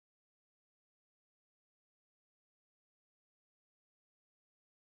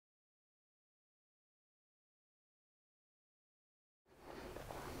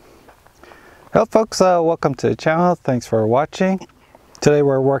Hello folks, welcome to the channel. Thanks for watching. Today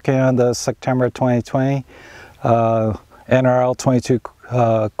we're working on the September 2020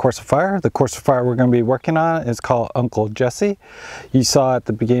 NRL22 course of fire. The course of fire we're going to be working on is called Uncle Jessie. You saw at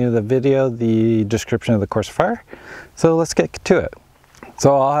the beginning of the video the description of the course of fire. So let's get to it.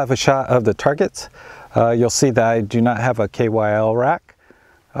 So I'll have a shot of the targets. You'll see that I do not have a KYL rack.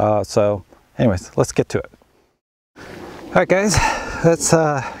 So anyways, let's get to it. Alright guys, let's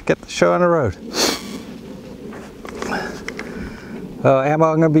get the show on the road.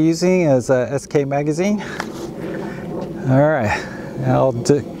 Ammo I'm going to be using is a SK magazine. Alright, I'll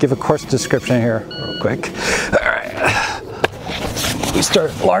give a course description here real quick. Alright, we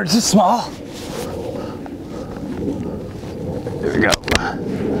start large to small. There we go.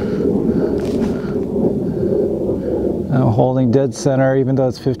 I'm holding dead center even though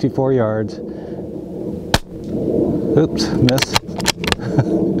it's 54 yards. Oops, miss.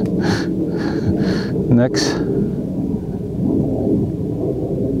 Next.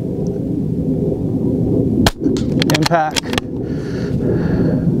 Impact.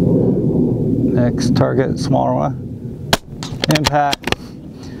 Next target, smaller one. Impact.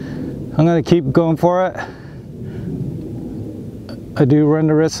 I'm going to keep going for it. I do run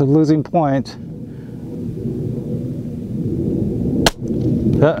the risk of losing points.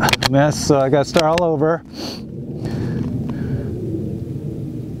 Miss, so I got to start all over.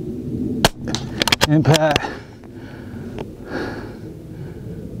 Impact.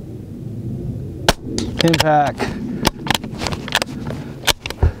 Impact.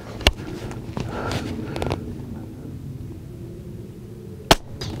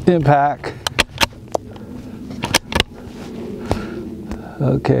 Impact.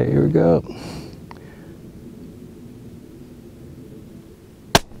 Okay, here we go.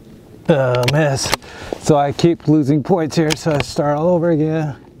 Miss. So I keep losing points here, so I start all over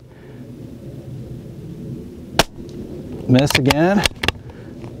again. Miss again.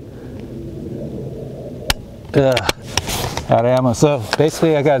 Out of ammo. So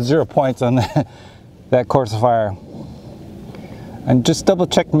basically I got 0 points on that course of fire. And just double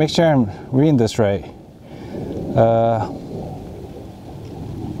check to make sure I'm reading this right.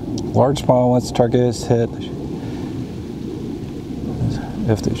 Large, small, once the target is hit.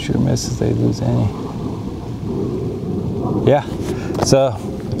 If the shooter misses, they lose any. Yeah. So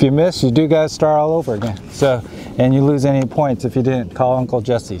if you miss, you do gotta start all over again. So, and you lose any points if you didn't call Uncle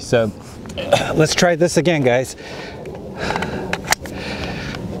Jessie. So let's try this again, guys.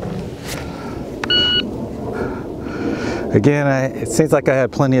 Again, it seems like I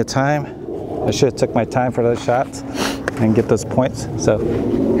had plenty of time. I should have took my time for those shots and get those points. So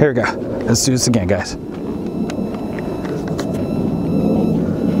here we go. Let's do this again, guys.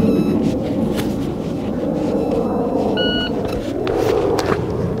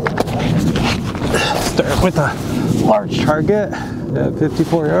 Start with a large target at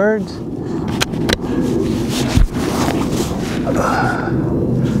 54 yards.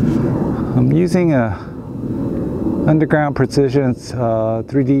 I'm using a Underground Precision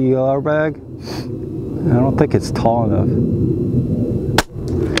 3D ELR bag. I don't think it's tall enough.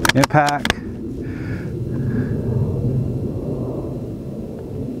 Impact.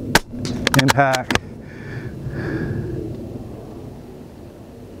 Impact.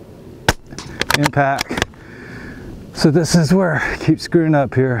 Impact. So this is where I keep screwing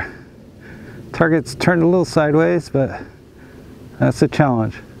up here. Target's turned a little sideways, but that's a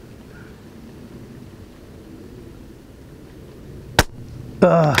challenge.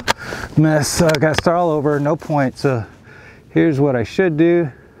 Miss, so I got to start all over, no point. So here's what I should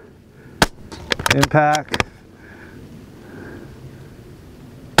do. Impact.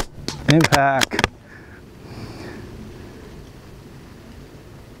 Impact.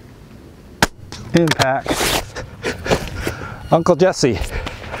 Impact. Uncle Jessie.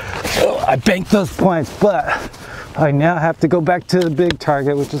 Oh, I banked those points, but I now have to go back to the big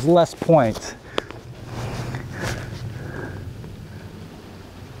target, which is less points.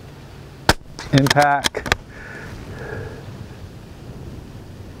 Impact.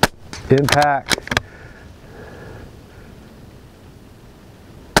 Impact.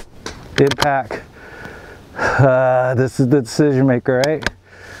 Impact. This is the decision maker, right?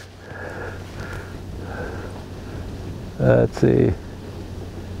 Let's see.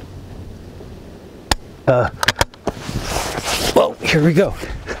 Well, here we go.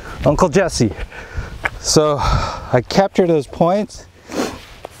 Uncle Jessie. So I captured those points,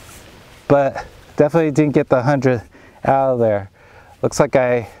 but definitely didn't get the 100 out of there. Looks like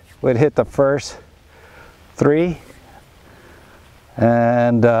I would hit the first 3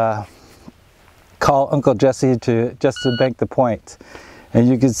 and call Uncle Jessie just to bank the point. and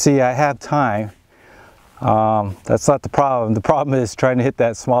you can see I have time. That's not the problem. The problem is trying to hit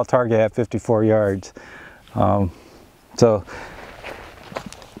that small target at 54 yards. So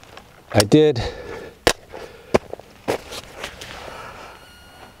I did.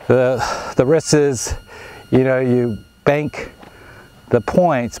 The risk is, you know, you bank the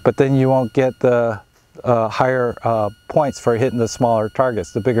points, but then you won't get the higher points for hitting the smaller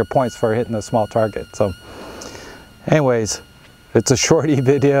targets, the bigger points for hitting the small target. So anyways, it's a shorty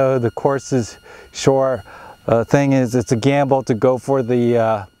video. The course is short. Thing is, it's a gamble to go for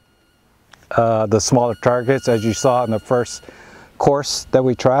the smaller targets, as you saw in the first course that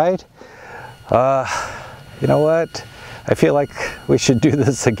we tried. You know what? I feel like we should do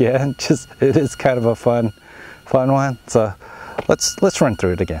this again. It is kind of a fun one. So let's run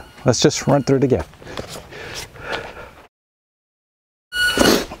through it again. Let's just run through it again.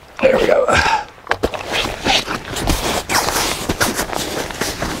 There we go.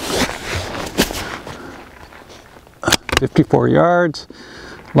 "54 yards,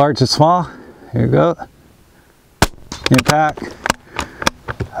 large to small." Here you go. Impact.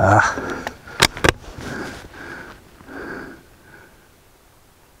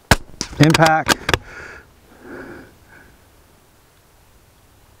 Impact.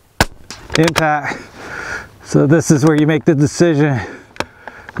 Impact. So this is where you make the decision.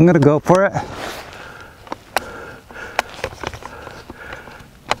 I'm gonna go for it.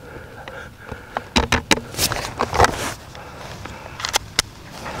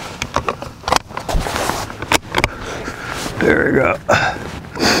 There we go.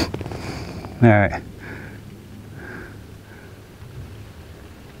 All right.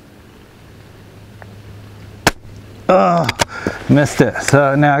 Oh, missed it.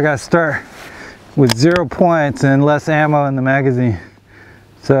 So now I gotta start with 0 points and less ammo in the magazine.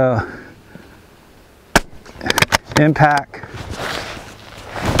 So impact.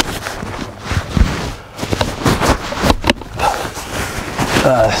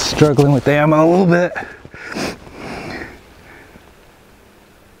 Struggling with the ammo a little bit.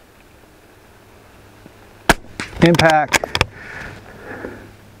 Impact.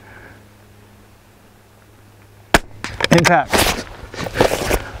 Impact.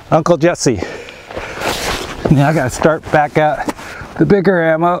 Uncle Jesse. Now I gotta start back at the bigger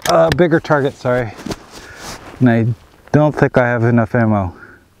ammo, bigger target, sorry. And I don't think I have enough ammo.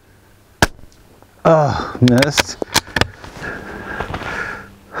 Oh, missed.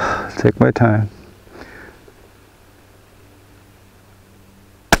 Take my time.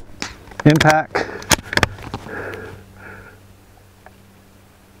 Impact.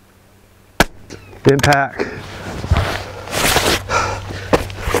 Impact.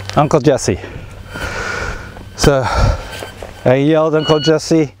 Uncle Jesse. So I yelled Uncle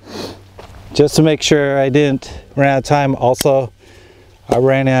Jesse just to make sure I didn't run out of time. Also, I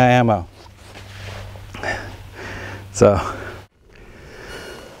ran out of ammo. So,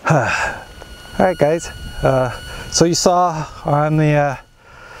 alright guys, so you saw on the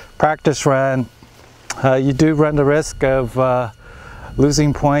practice run, you do run the risk of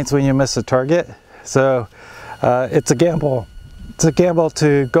losing points when you miss a target. So it's a gamble. It's a gamble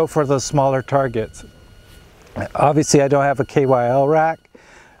to go for those smaller targets. Obviously I don't have a KYL rack,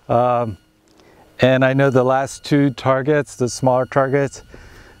 and I know the last 2 targets, the smaller targets,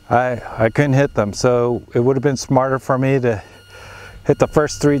 I couldn't hit them. So it would have been smarter for me to hit the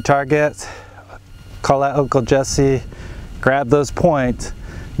first 3 targets, call out Uncle Jesse, grab those points,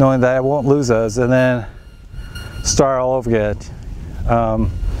 knowing that I won't lose those, and then start all over again.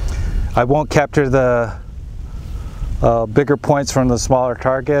 I won't capture the bigger points from the smaller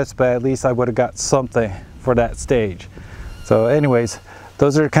targets, but at least I would have got something for that stage. So anyways,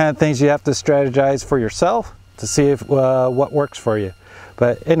 those are the kind of things you have to strategize for yourself to see if what works for you.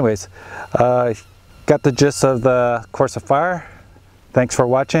 But anyways, got the gist of the Course of Fire. Thanks for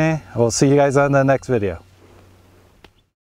watching. We'll see you guys on the next video.